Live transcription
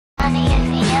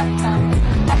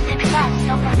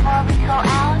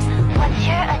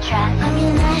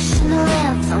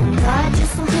Some guy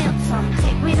just so handsome.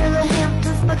 Take me to the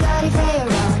Hamptons, Bugatti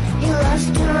Veyron. He loves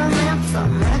to romance,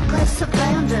 I'm reckless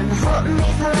abandon. Holding me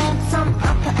for ransom,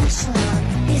 upper echelon.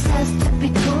 He says to be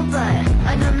cool, but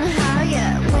I don't know how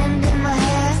yet. Wind in my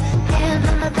hair, hand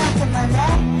on the back of my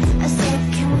neck. I said,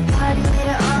 can we party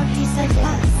later on? He said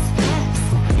yes, yes,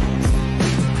 yes.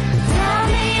 Tell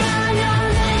me on your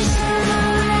nation,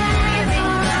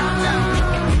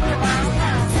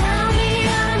 tell me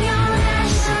on your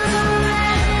national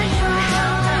radio.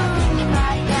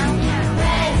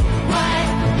 Red,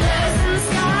 white, blurs in the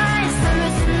sky,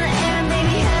 summer's in the air,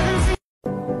 maybe heaven's in.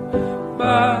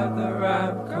 Mother,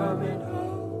 I'm coming home.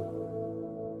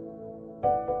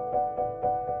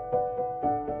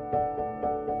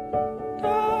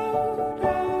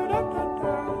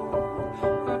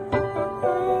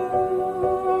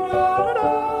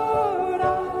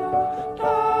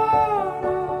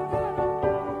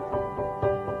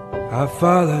 I'll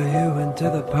follow you into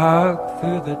the park,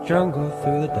 through the jungle,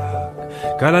 through the dark.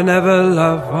 God, I never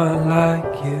loved one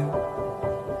like you.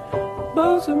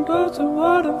 Boats and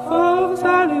waterfalls,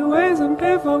 alleyways and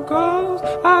payphone calls.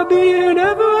 I'll be here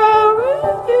never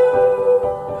with you.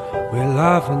 We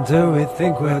laugh until we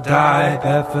think we'll die,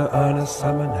 barefoot on a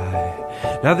summer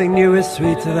night. Nothing new is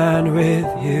sweeter than with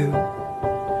you.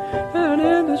 And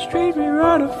in the street we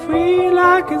run free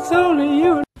like it's only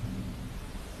you.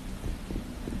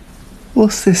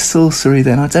 What's this sorcery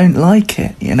then? I don't like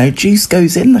it. You know, juice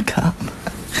goes in the cup.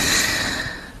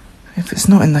 If it's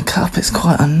not in the cup, it's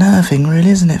quite unnerving, really,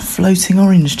 isn't it? Floating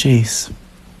orange juice.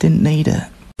 Didn't need it.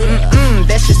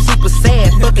 That shit super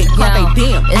sad. Fucking carpe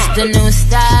diem. It's the new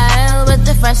style with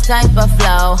the fresh type of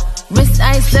flow. Wrist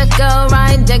icicle,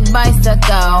 ride dick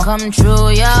bicycle. Come true,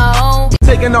 yo.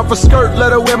 Taking off her skirt,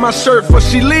 let her wear my shirt before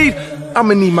she leave.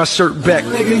 I'ma need my shirt back,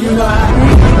 nigga. You know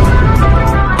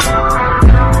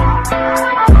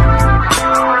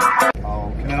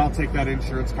how I'll take that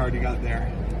insurance card you got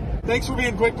there. Thanks for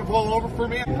being quick to pull over for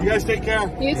me. You guys take care.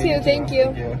 You too, thank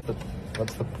you.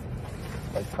 What's the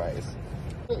price?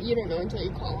 You don't know until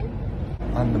you call them.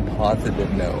 On the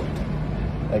positive note,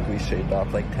 like we shaved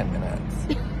off like 10 minutes.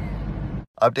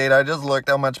 Update, I just looked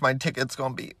how much my ticket's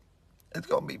gonna be. It's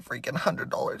gonna be freaking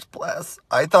 $100 plus.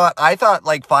 I thought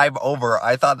like 5 over.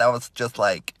 I thought that was just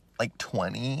like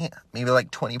 20, maybe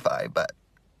like 25, but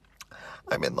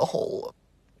I'm in the hole.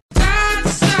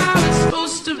 That's how it's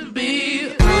supposed to be.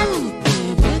 Ooh,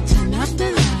 baby, turn up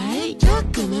the light. You're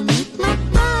gonna make my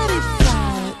body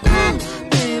fly. Ooh,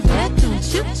 baby,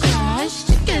 don't you cry.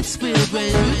 She gets weird when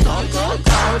you talk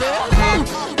about it.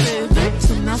 Ooh, baby,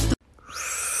 turn up the...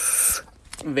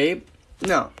 Vape?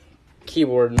 No.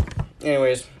 Keyboard.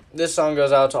 Anyways, this song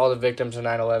goes out to all the victims of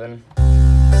 9/11.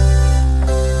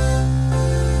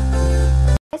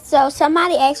 So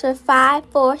somebody asked for 5,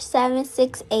 4, 7,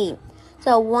 6, 8.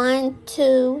 So 1,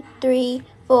 2, 3,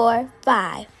 4,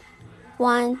 5.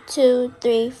 1, 2,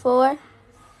 3, 4.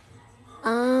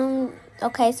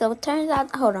 Okay, so it turns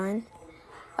out, hold on.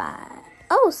 5.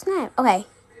 Oh, snap. Okay.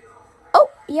 Oh,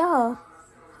 y'all.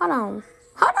 Hold on.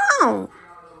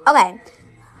 Okay.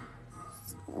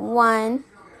 1,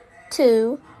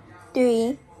 2,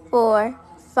 3, 4,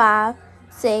 5,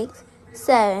 6,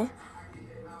 7.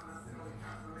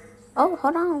 Oh,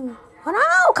 hold on. Come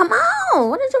on.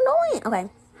 What are you doing? Okay.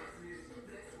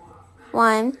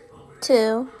 1,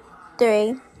 2,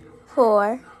 3,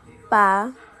 4,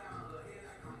 5.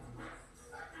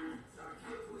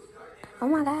 Oh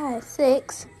my God,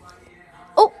 6.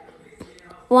 Oh.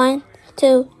 1,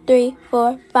 2, 3,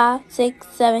 4, 5, 6,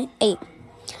 7, 8.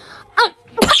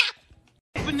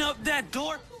 Open up that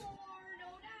door.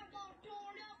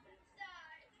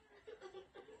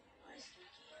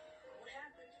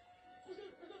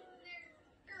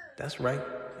 That's right.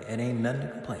 It ain't nothing to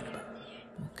complain about.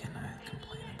 What can I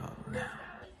complain about now?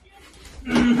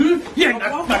 Yeah,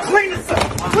 now clean this up.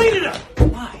 Clean it up.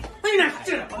 Why? Clean that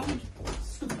shit up.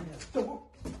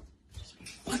 Just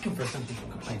looking for something to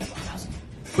complain about.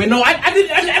 Wait, no, I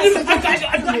didn't.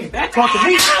 Talk to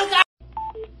me.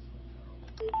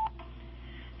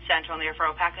 Central near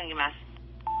for packing mess.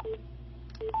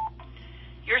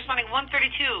 You're responding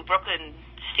 132 Brooklyn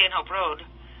Stanhope Road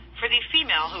for the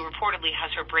female who reportedly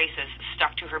has her braces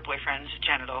stuck to her boyfriend's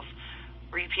genitals.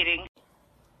 Repeating.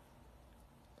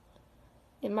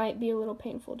 It might be a little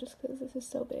painful just because this is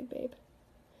so big, babe.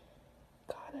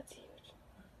 God, that's huge.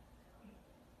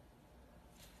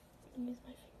 Use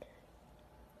my finger.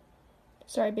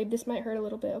 Sorry, babe, this might hurt a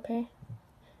little bit, okay?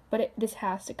 But this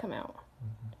has to come out.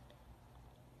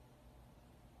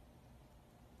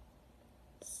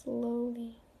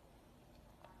 Slowly.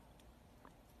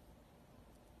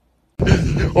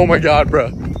 Oh my God, bro.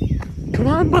 Come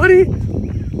on, buddy.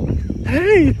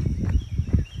 Hey.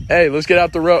 Hey, let's get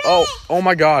out the road. Oh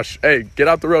my gosh. Hey, get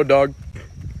out the road, dog.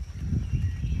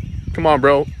 Come on,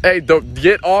 bro. Hey,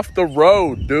 get off the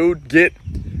road, dude.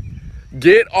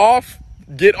 Get off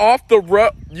the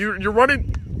road. You're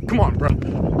running. Come on, bro.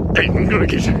 Hey, I'm gonna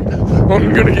get you.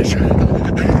 I'm gonna get you.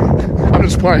 I'm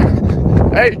just playing.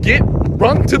 Hey,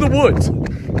 run to the woods.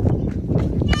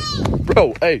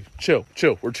 Bro, hey, chill.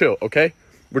 We're chill, okay?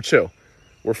 We're chill.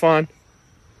 We're fine.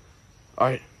 All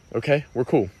right, okay? We're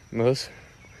cool.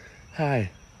 Hi.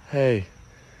 Hey.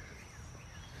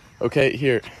 Okay,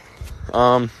 here.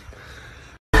 I'm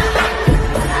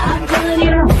telling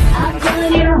you.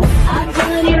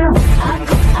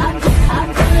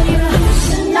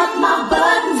 Loosen up my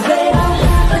buttons, baby.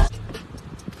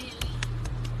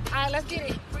 All right, let's get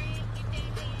it.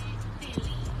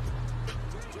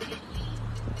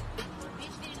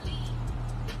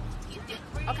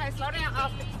 Okay, slow down,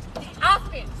 Austin.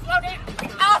 Austin, slow down.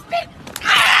 Austin!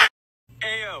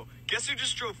 Ayo, guess who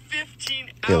just drove 15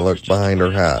 hours? Okay, look behind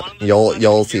her hat.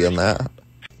 Y'all seeing that?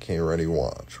 Okay, ready,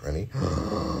 watch. Ready?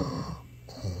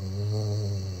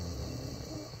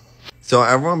 So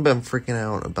everyone been freaking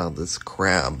out about this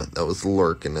crab that was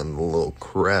lurking in the little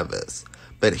crevice.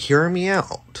 But hear me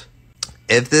out.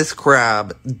 If this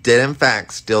crab did in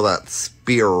fact steal that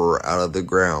spear out of the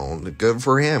ground, good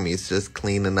for him. He's just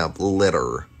cleaning up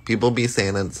litter. People be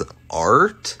saying it's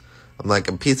art. I'm like,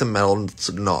 a piece of metal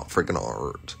is not freaking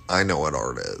art. I know what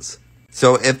art is.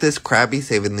 So if this crab be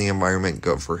saving the environment,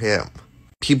 good for him.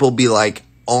 People be like,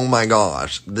 oh my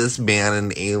gosh, this man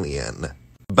an alien.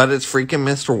 But it's freaking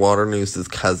Mr. Waternoose's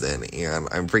cousin, and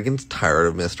I'm freaking tired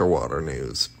of Mr.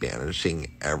 Waternoose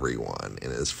banishing everyone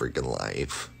in his freaking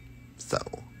life. So,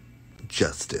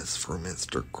 justice for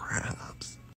Mr.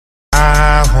 Krabs.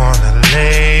 I wanna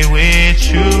lay with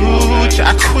you.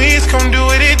 Jacquees, come do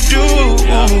what it do.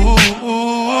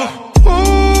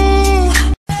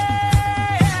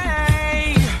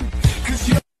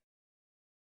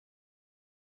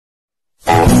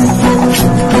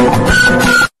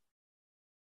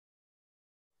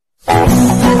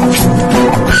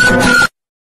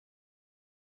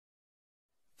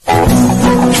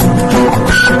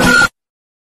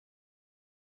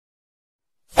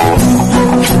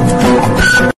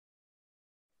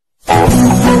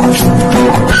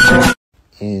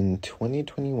 In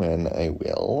 2021, I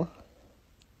will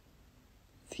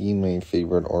see my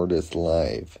favorite artist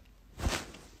live.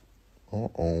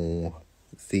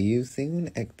 See you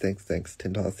soon, XXX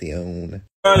Tentacion.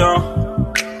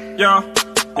 Yeah.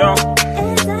 Girl, I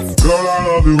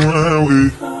love it when we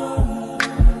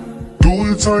do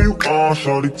it how you are,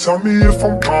 shawty. Tell me if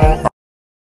I'm wrong.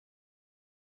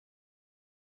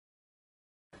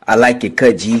 I like it,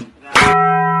 cut G.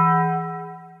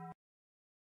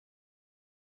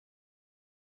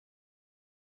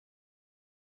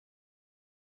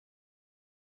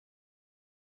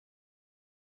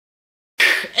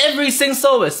 Everything's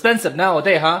so expensive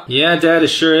nowadays, huh? Yeah, Dad, it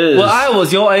sure is. When I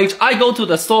was your age, I go to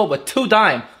the store with 2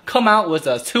 dimes, come out with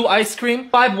 2 ice cream,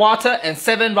 5 water, and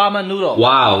 7 ramen noodles.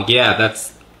 Wow, yeah,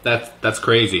 that's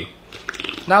crazy.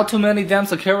 Now too many damn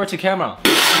security camera.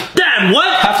 Damn,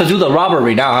 what? Have to do the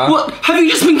robbery now, huh? What? Have you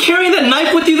just been carrying that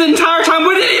knife with you the entire time?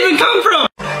 Where did it even come from?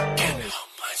 Can't help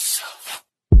myself.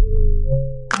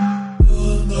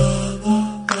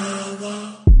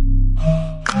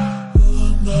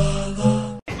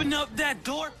 Open up that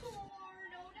door.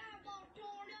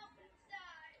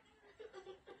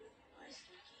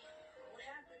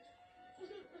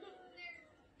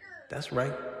 That's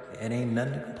right. It ain't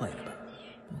nothing to complain about.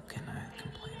 What can I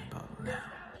complain about now?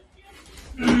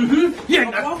 Yeah,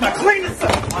 now clean this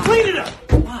up. Clean it up.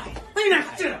 Why? Clean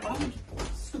that shit up.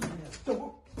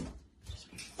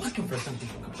 Looking for something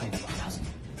to complain about.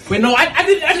 Wait, no, I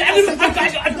didn't.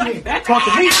 Talk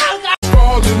to me.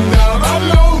 Falling down, I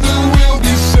know that we'll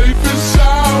be safe and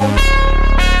sound.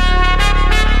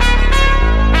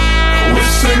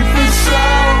 We're safe and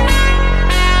sound.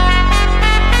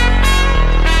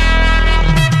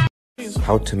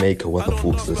 How to make a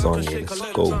Weatherford lasagna.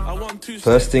 Let's go.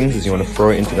 First things is you want to throw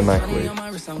it into the microwave.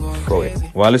 Throw it.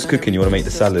 While it's cooking, you want to make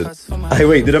the salad. Hey,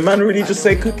 wait, did a man really just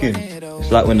say cooking?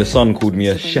 It's like when the son called me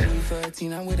a chef.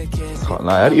 Can't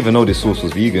lie, I didn't even know this sauce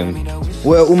was vegan.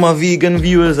 Where are all my vegan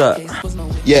viewers at?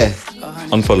 Yeah,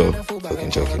 unfollow.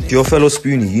 Fucking joking. If you're a fellow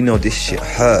Spoonie, you know this shit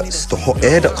hurts. The hot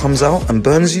air that comes out and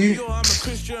burns you.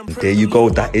 There you go,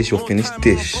 that is your finished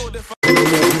dish.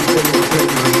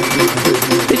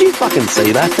 Did you fucking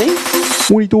say that thing?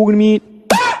 What are you talking to me?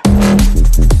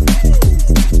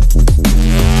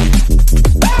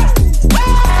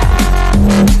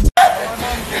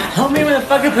 Help me,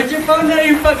 motherfucker. Put your phone down,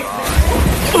 you fucking.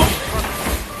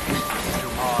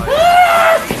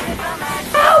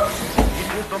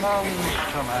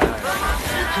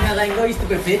 letting go, you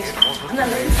stupid bitch. I'm not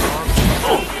letting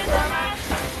go.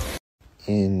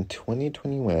 In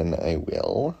 2021, I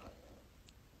will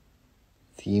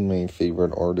see my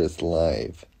favorite artist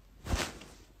live.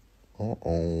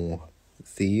 Uh-oh.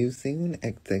 See you soon,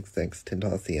 XXX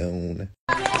Tentacion.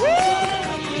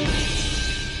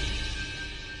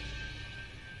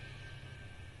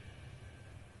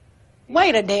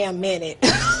 Wait a damn minute.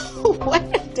 Wait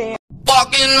a damn.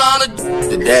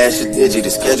 The dash is digi, the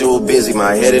schedule busy.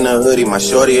 My head in a hoodie, my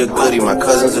shorty a goodie. My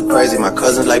cousins are crazy, my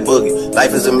cousins like boogie.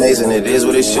 Life is amazing, it is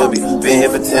what it should be. Been here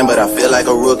for 10, but I feel like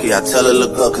a rookie. I tell her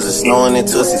look up, cause it's snowing in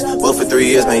Tootsies. Booked for 3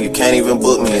 years, man, you can't even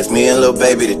book me. It's me and Lil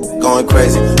Baby, that going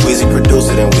crazy. Weezy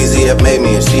produced it, and Weezy have made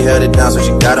me. And she held it down, so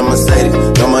she got a Mercedes.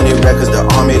 No money records, the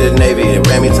Army, the Navy. It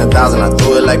ran me 10,000, I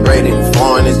threw it like Brady. The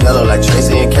foreign is yellow like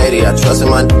Tracy and Katie. I trust in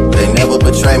my they never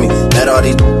betray me. Met all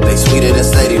these they sweeter than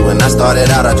Sadie. When I started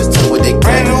out, I just took what they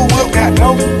brand new whip, got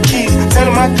no keys. Tell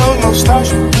them my clothes, no starch,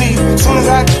 please. Soon as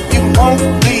I you won't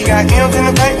leave. Got M's in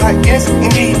the bank, like yes,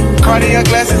 indeed. Cartier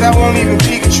glasses, I won't even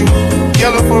peek at you.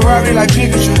 Yellow Ferrari like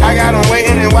Pikachu. I got him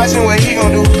waiting and watching what he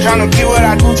gon' do. Tryna get what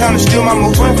I do, tryna steal my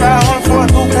move. 2500 for a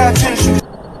new pair of tennis shoes.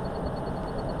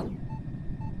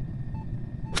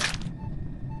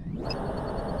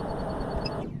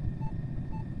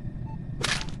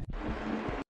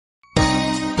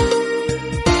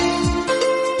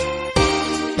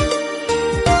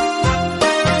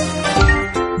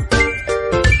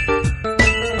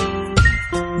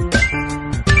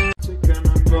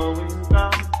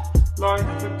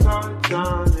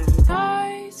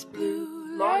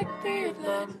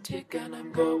 And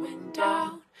I'm going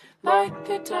down like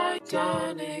the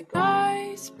Titanic.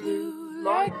 Ice blue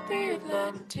like the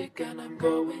Atlantic, and I'm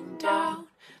going down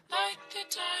like the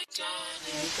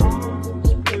Titanic.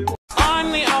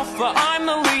 I'm the alpha, I'm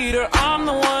the leader, I'm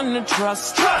the one to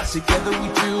trust. Together we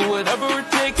do whatever it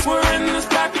takes. We're in this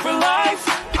pack for life.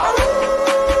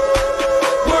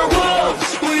 We're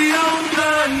wolves, we own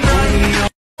the night.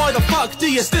 Why the fuck do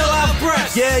you still have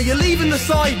breath? Yeah, you're leaving the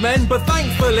side men, but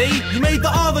thankfully you made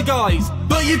the other guys.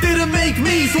 But you didn't make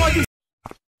me, so I can...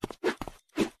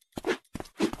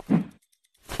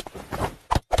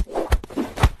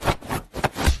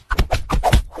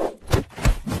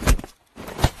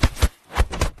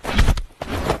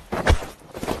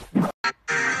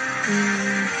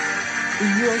 Are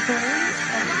you okay?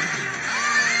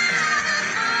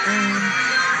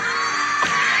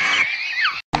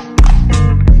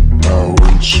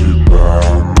 You by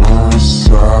my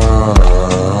side,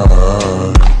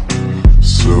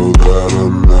 so that I'll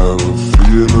never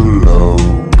feel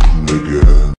alone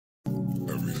again.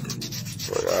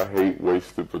 Like, I hate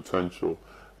wasted potential.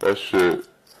 That shit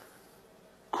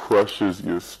crushes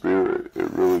your spirit. It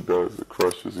really does. It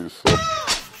crushes your soul.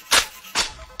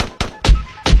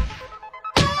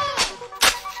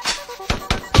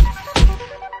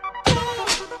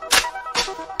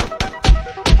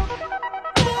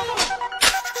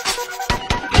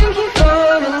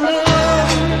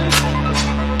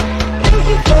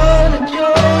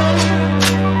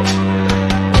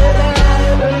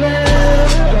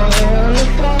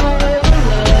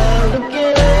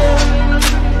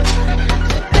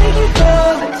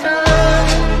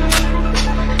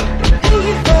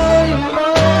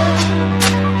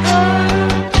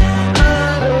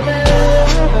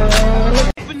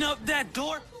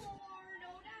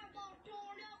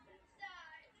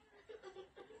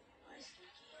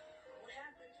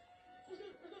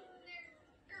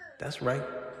 That's right.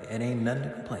 It ain't nothing to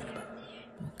complain about.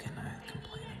 What can I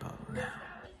complain about now?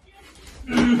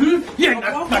 Yeah,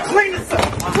 now clean this up.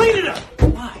 Clean it up.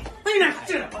 Why? Clean that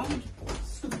shit up.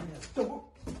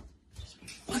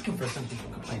 Looking for something to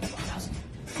complain about, doesn't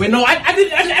it? Wait, no, I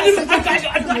didn't.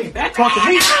 Talk to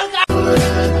me.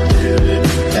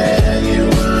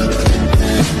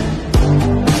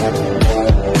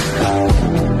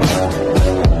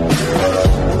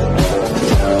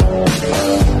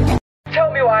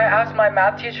 Asked my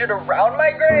math teacher to round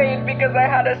my grade because I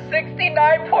had a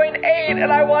 69.8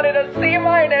 and I wanted a C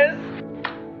minus.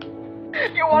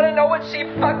 You want to know what she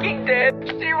fucking did?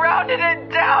 She rounded it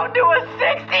down to a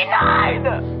 69.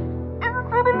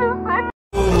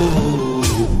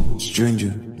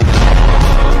 Stranger.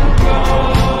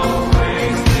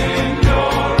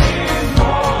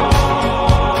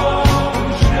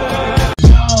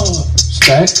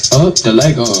 Stack up the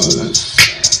Legos.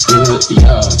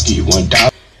 Yeah, do you want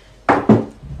that?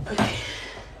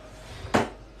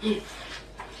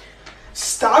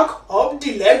 Stock up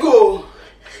the Lego.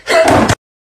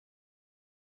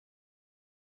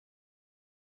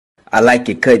 I like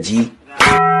it, cut G.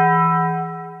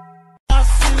 I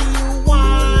see you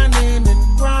whining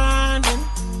and grinding.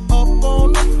 Oh,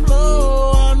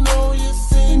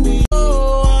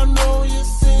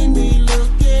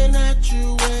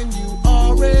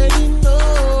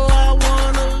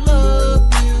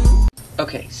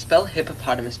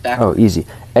 hippopotamus backwards. Oh, easy.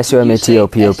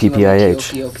 S-U-M-A-T-O-P-O-P-P-I-H.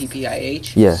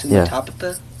 S-U-M-A-T-O-P-O-P-I-H? Yeah, yeah.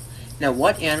 Sumatopipa? Now,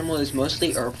 what animal is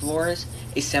mostly herbivorous,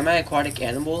 a semi-aquatic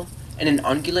animal, and an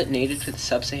ungulate native to the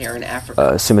sub-Saharan Africa?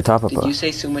 Sumatopipa. Did you say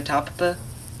Sumatopipa?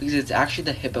 Because it's actually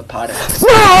the hippopotamus.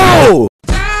 No!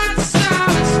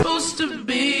 Supposed to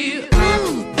be. Baby,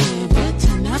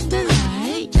 turn up the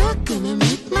light. You're gonna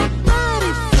make my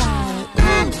body fly.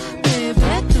 Baby,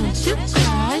 don't you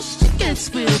cry. She gets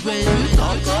weird when you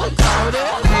go.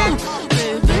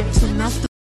 Baby, turn up the.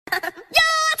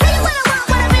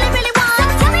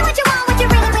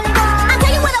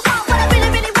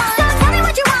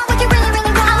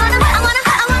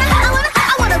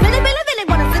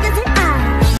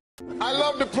 I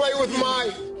love to play with my.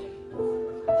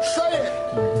 Say it.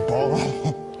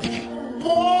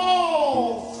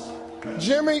 Balls.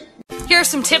 Jimmy. Here are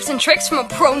some tips and tricks from a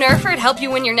pro nerfer to help you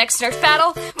win your next nerf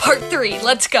battle. Part 3,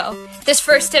 let's go. This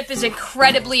first tip is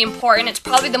incredibly important. It's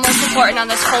probably the most important on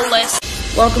this whole list.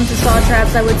 Welcome to Saw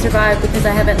Traps I Would Survive because I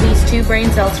have at least 2 brain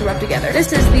cells to rub together.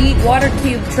 This is the water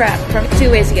cube trap. From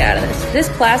 2 ways to get out of this. This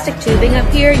plastic tubing up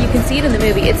here, you can see it in the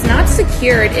movie. It's not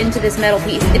secured into this metal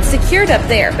piece. It's secured up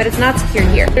there, but it's not secured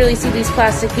here. You literally see these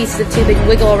plastic pieces of tubing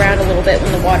wiggle around a little bit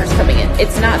when the water's coming in.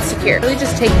 It's not secure. Really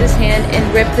just take this hand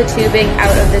and rip the tubing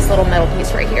out of this little metal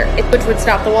piece right here, which would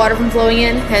stop the water from flowing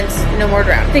in, hence no more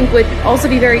drown. I think would also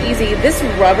be very easy. This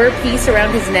rubber piece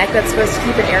around his neck that's supposed to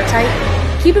keep it airtight.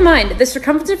 Keep in mind, the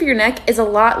circumference of your neck is a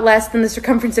lot less than the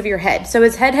circumference of your head. So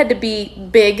his head had to be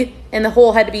big, and the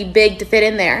hole had to be big to fit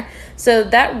in there. So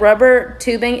that rubber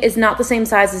tubing is not the same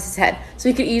size as his head. So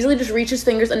he could easily just reach his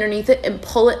fingers underneath it and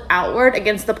pull it outward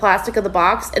against the plastic of the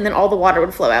box, and then all the water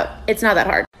would flow out. It's not that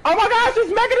hard. Oh my gosh,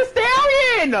 it's Megan Thee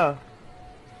Stallion!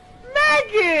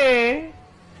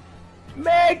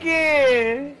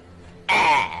 Megan!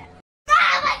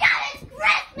 Oh my god, it's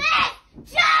Christmas!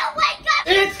 Joe, wake up!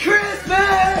 It's Christmas!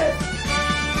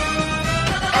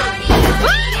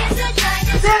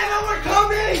 Santa, we're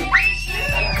coming!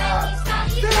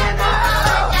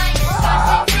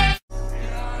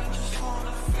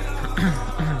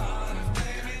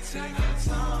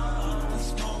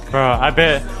 Bro, I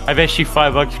bet you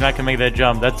 $5 you're not gonna make that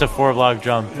jump. That's a 4-block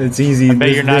jump. It's easy. I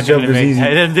bet you're not gonna make it.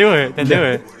 Hey, then do it. Then do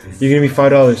it. You give me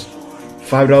 $5.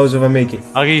 $5 if I make it.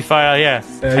 I'll give you $5. Yeah.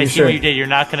 I see sure? what you did. You're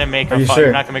not gonna make a. Sure?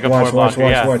 You're not gonna make a 4-block.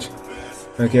 Yeah. Watch.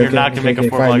 Okay, you're not gonna make a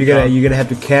 4-block fine. jump. You're gonna have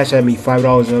to cash at me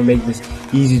 $5 and I'll make this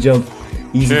easy jump.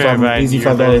 Easy sure, $5. Easy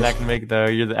you're $5. not gonna make it though.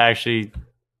 You're actually.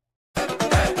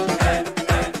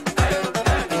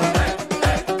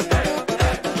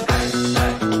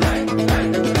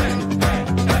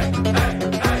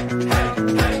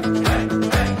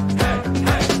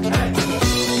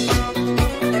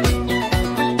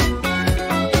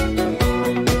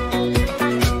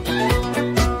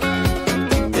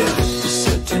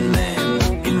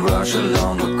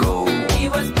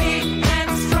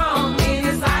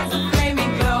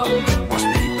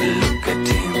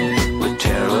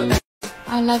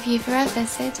 I'll love you forever,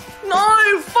 Sid.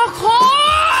 No, fuck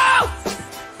off!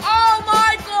 Oh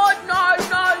my god, no!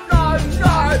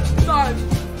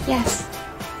 Yes.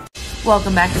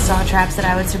 Welcome back to Saw Traps That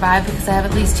I Would Survive because I have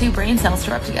at least 2 brain cells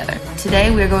to rub together.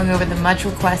 Today we are going over the much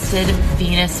requested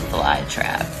Venus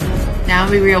flytrap. Now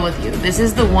I'll be real with you. This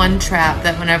is the one trap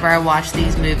that whenever I watch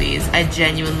these movies, I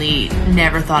genuinely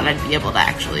never thought I'd be able to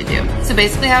actually do. So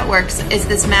basically how it works is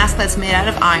this mask that's made out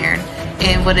of iron,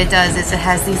 and what it does is it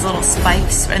has these little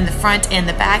spikes in the front and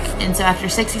the back, and so after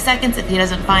 60 seconds, if he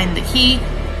doesn't find the key,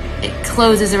 it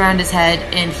closes around his head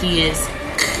and he is...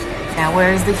 Now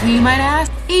where's the key, you might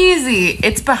ask? Easy!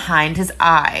 It's behind his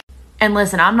eye. And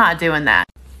listen, I'm not doing that.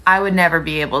 I would never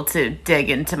be able to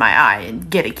dig into my eye and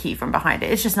get a key from behind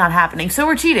it. It's just not happening, so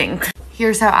we're cheating.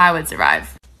 Here's how I would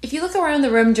survive. If you look around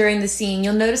the room during the scene,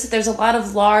 you'll notice that there's a lot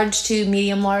of large to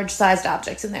medium-large sized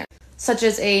objects in there, such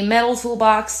as a metal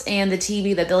toolbox and the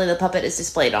TV that Billy the Puppet is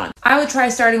displayed on. I would try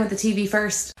starting with the TV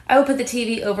first. I would put the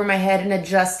TV over my head and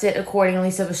adjust it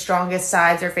accordingly so the strongest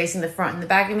sides are facing the front and the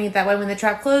back of me. That way when the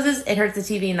trap closes, it hurts the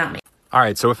TV and not me. All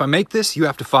right, so if I make this, you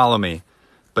have to follow me.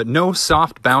 But no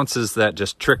soft bounces that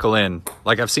just trickle in,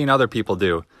 like I've seen other people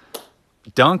do.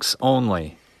 Dunks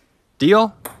only.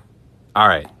 Deal? All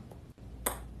right.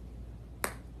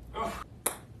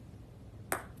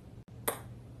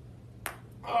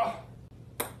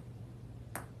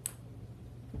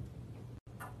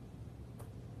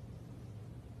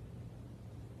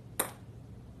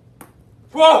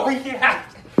 Whoa, yeah!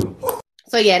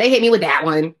 So yeah, they hit me with that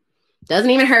one.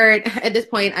 Doesn't even hurt. At this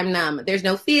point, I'm numb. There's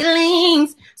no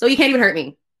feelings, so you can't even hurt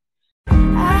me.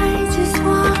 I just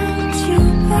want you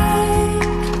back.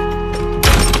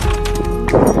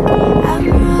 I'm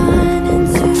running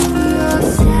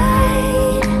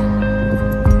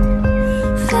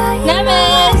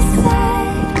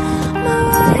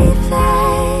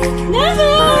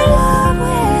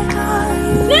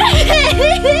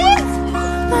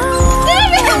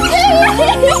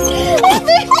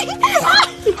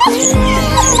It's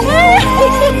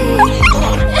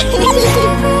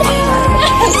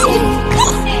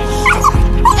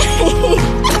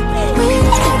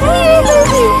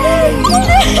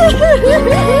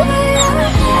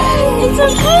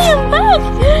okay, I'm back.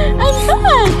 I'm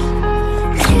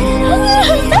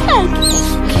back.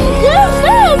 Yeah, I'm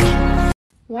back.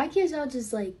 Why can't y'all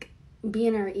just like be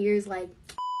in our ears like,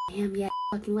 damn, yeah,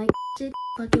 fucking like shit,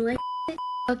 fucking like shit,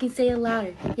 fucking say it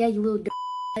louder. Yeah, you little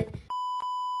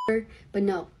but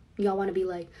no, y'all want to be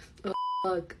like, oh,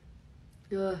 fuck.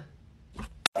 Ugh.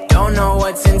 Don't know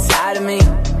what's inside of me.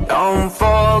 Don't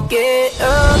forget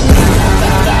about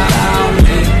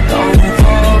me. Don't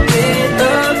forget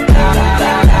about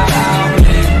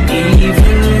me.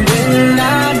 Even when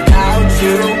I doubt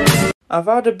you. I've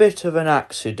had a bit of an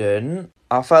accident.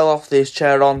 I fell off this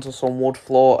chair onto some wood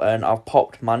floor and I've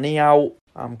popped my knee out.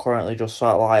 I'm currently just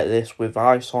sat like this with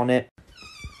ice on it.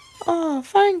 Oh,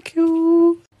 thank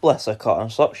you. Bless her cotton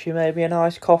socks, she made me a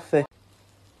nice coffee.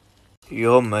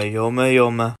 Yummy, yummy,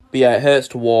 yummy. But yeah, it hurts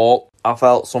to walk. I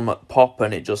felt something pop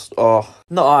and it just, oh,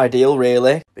 not ideal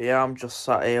really. But yeah, I'm just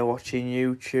sat here watching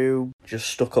YouTube. Just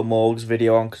stuck a Morgs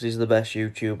video on because he's the best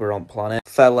YouTuber on planet.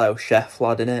 Fellow chef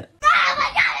lad, innit? Oh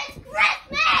my god, it's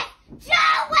Christmas!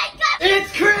 Joe, wake up!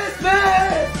 It's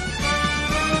Christmas!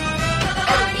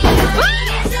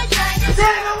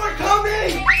 Santa, we're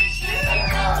coming!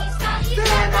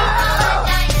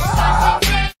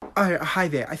 Oh, hi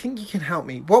there. I think you can help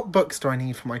me. What books do I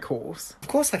need for my course? Of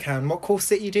course I can. What course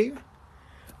that you do?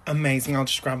 Amazing. I'll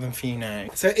just grab them for you now.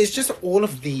 So it's just all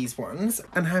of these ones.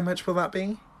 And how much will that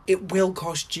be? It will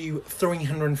cost you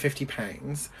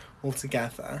 £350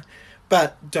 altogether.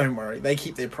 But don't worry. They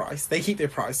keep their price.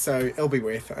 So it'll be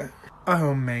worth it. Oh,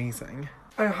 amazing.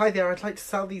 Oh, hi there. I'd like to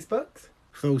sell these books.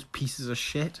 For those pieces of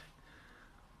shit.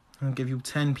 I'll give you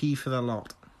 10p for the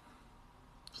lot.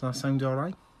 Does that sound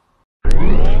alright?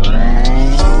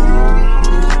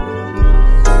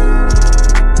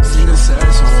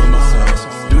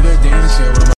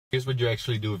 Here's what you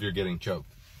actually do if you're getting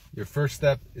choked. Your first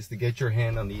step is to get your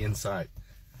hand on the inside.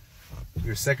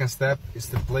 Your second step is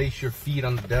to place your feet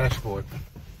on the dashboard.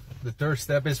 The third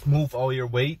step is move all your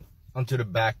weight onto the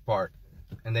back part.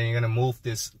 And then you're going to move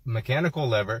this mechanical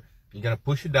lever. You're going to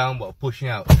push it down while pushing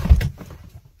out.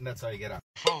 And that's how you get out.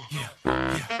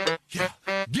 Yeah.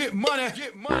 Get money.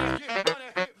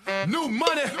 New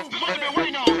money.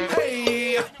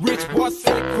 Hey, rich boy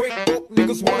said quick.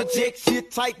 Niggas wanna check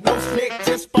shit tight, no slick.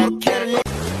 Just bought a Cadillac.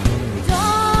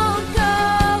 Don't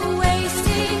go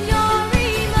wasting your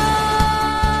emotion.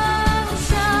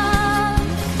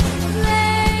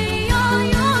 Lay all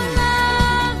your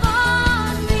love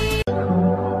on me.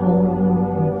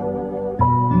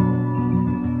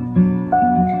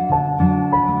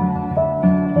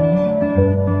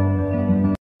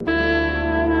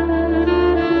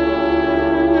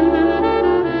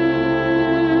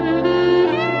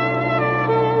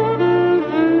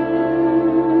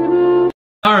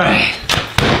 Alright,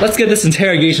 let's get this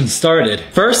interrogation started.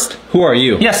 First, who are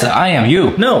you? Yes, sir, I am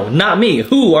you. No, not me.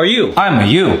 Who are you? I'm a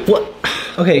you. What?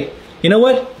 Okay, you know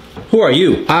what? Who are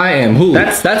you? I am who?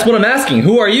 That's what I'm asking.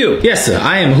 Who are you? Yes, sir,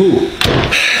 I am who?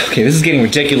 Okay, this is getting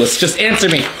ridiculous. Just answer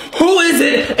me. Who is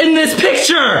it in this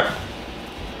picture?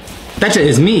 That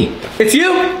is me. It's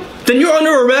you? Then you're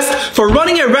under arrest for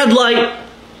running a red light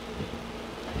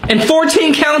and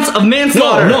 14 counts of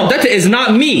manslaughter. No, that is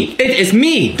not me. It is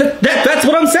me. That's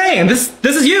what I'm saying. This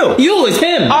is you. You is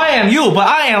him. I am you, but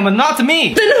I am not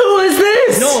me. Then who is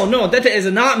this? No, that is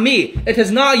not me. It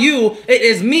is not you. It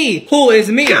is me. Who is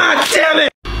me? God damn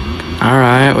it!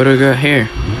 Alright, what do we got here?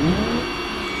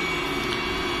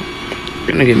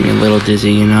 Gonna get me a little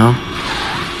dizzy, you know?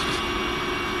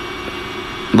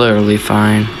 Literally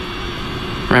fine.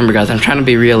 Remember guys, I'm trying to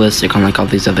be realistic unlike all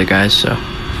these other guys, so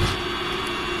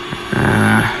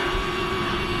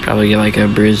probably get like a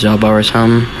bruised elbow or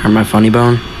something, or my funny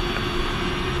bone.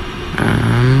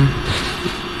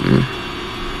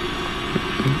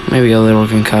 Maybe a little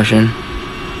concussion.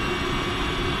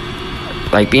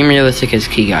 Like, being realistic is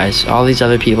key, guys. All these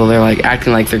other people, they're like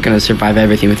acting like they're gonna survive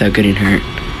everything without getting hurt.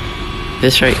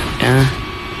 This right,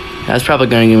 that's probably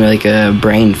gonna give me like a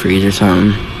brain freeze or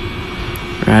something,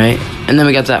 right? And then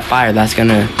we got that fire that's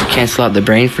gonna cancel out the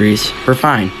brain freeze. We're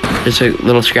fine. Just like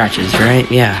little scratches, right?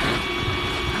 Yeah.